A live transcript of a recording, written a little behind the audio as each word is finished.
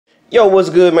Yo, what's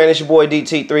good, man? It's your boy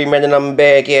DT3, man, and I'm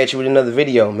back at you with another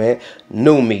video, man.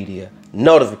 New media,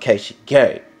 notification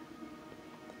gang.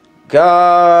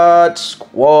 God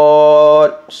Squad,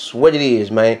 that's what it is,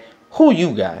 man. Who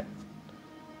you got?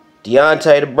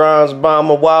 Deontay the Bronze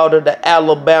Bomber Wilder, the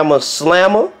Alabama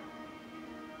Slammer?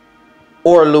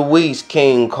 Or Luis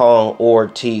King Kong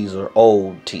Ortiz or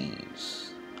Old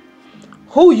Tees?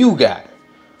 Who you got?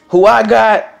 Who I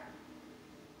got?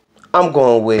 I'm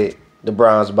going with the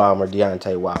Bronze Bomber,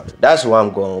 Deontay Wilder. That's who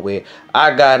I'm going with.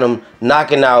 I got him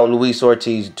knocking out Luis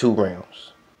Ortiz in 2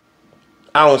 rounds.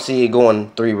 I don't see it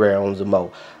going 3 rounds or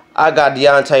more. I got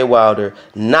Deontay Wilder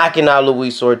knocking out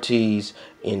Luis Ortiz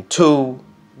in 2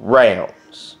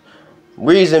 rounds.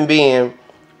 Reason being,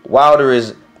 Wilder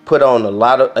is put on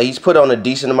he's put on a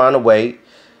decent amount of weight.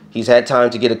 He's had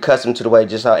time to get accustomed to the weight,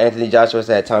 just how Anthony Joshua's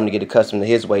had time to get accustomed to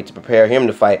his weight to prepare him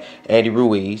to fight Andy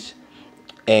Ruiz.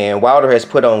 And Wilder has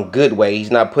put on good weight.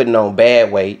 He's not putting on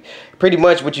bad weight. Pretty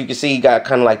much what you can see, he got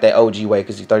kind of like that OG weight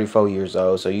because he's 34 years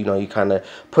old. So, you know, you kind of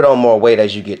put on more weight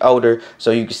as you get older.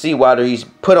 So you can see Wilder, he's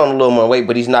put on a little more weight,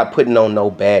 but he's not putting on no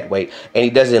bad weight. And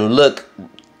he doesn't look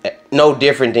no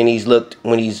different than he's looked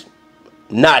when he's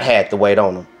not had the weight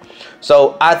on him.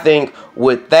 So I think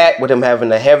with that, with him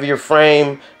having a heavier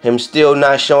frame, him still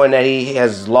not showing that he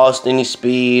has lost any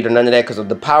speed or none of that, because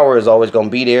the power is always going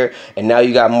to be there. And now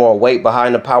you got more weight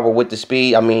behind the power with the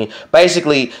speed. I mean,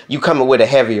 basically, you coming with a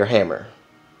heavier hammer.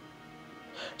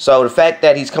 So the fact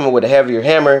that he's coming with a heavier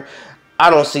hammer,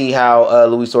 I don't see how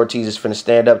Luis Ortiz is finna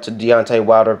stand up to Deontay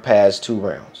Wilder past 2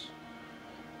 rounds.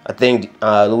 I think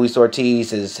Luis Ortiz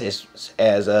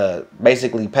has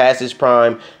basically passed his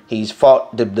prime. He's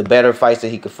fought the better fights that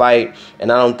he could fight,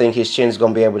 and I don't think his chin is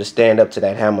going to be able to stand up to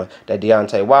that hammer that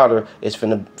Deontay Wilder is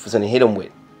finna hit him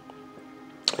with.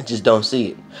 I just don't see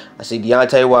it. I see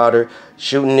Deontay Wilder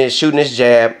shooting his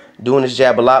jab, doing his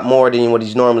jab a lot more than what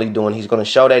he's normally doing. He's going to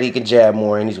show that he can jab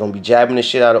more, and he's going to be jabbing the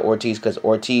shit out of Ortiz because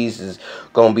Ortiz is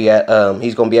going to be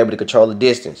he's going to be able to control the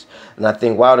distance. And I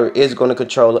think Wilder is going to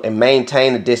control and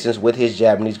maintain the distance with his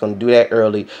jab, and he's going to do that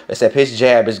early, except his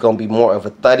jab is going to be more of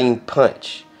a thudding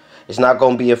punch. It's not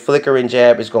going to be a flickering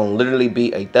jab. It's going to literally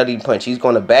be a thudding punch. He's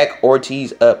going to back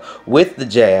Ortiz up with the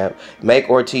jab, make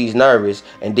Ortiz nervous,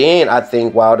 and then I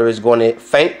think Wilder is going to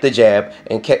feint the jab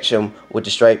and catch him with the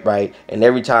straight right. And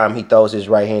every time he throws his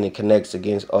right hand and connects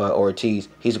against Ortiz,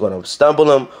 he's going to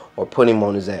stumble him or put him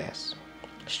on his ass.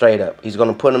 Straight up. He's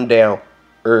going to put him down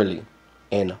early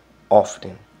and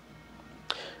often.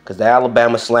 Because the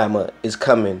Alabama Slammer is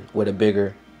coming with a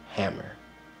bigger hammer.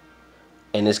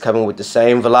 And it's coming with the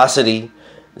same velocity,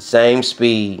 the same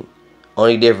speed.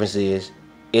 Only difference is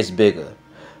it's bigger.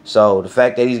 So the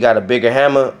fact that he's got a bigger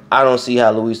hammer, I don't see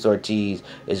how Luis Ortiz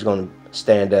is going to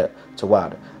stand up to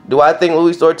Wilder. Do I think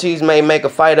Luis Ortiz may make a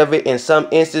fight of it in some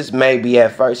instance? Maybe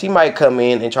at first. He might come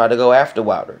in and try to go after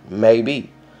Wilder. Maybe.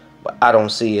 But I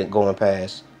don't see it going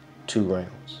past 2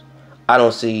 rounds. I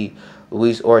don't see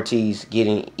Luis Ortiz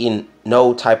getting in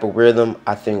no type of rhythm.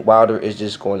 I think Wilder is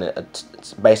just going to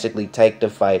basically take the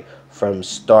fight from the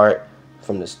start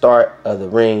of the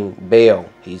ring bell.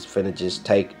 He's finna just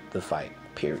take the fight,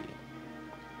 period.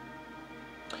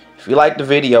 If you like the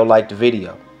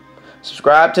video,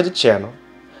 subscribe to the channel,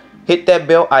 hit that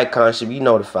bell icon so you be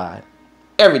notified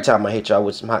every time I hit y'all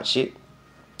with some hot shit.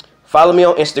 Follow me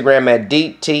on Instagram at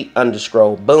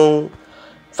DT_boom.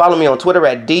 Follow me on Twitter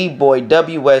at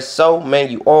DBoyWSO.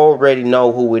 Man, you already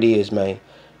know who it is, man.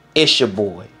 It's your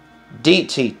boy,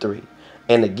 DT3.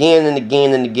 And again and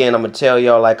again and again, I'm going to tell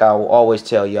y'all like I will always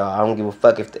tell y'all. I don't give a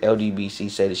fuck if the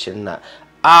LGBTC say this shit or not.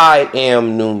 I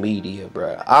am new media,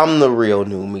 bro. I'm the real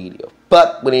new media.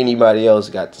 Fuck what anybody else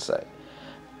got to say.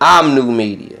 I'm new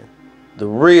media. The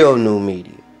real new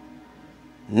media.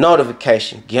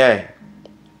 Notification gang.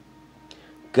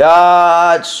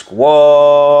 God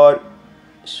Squad.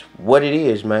 It's what it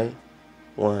is, man.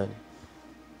 1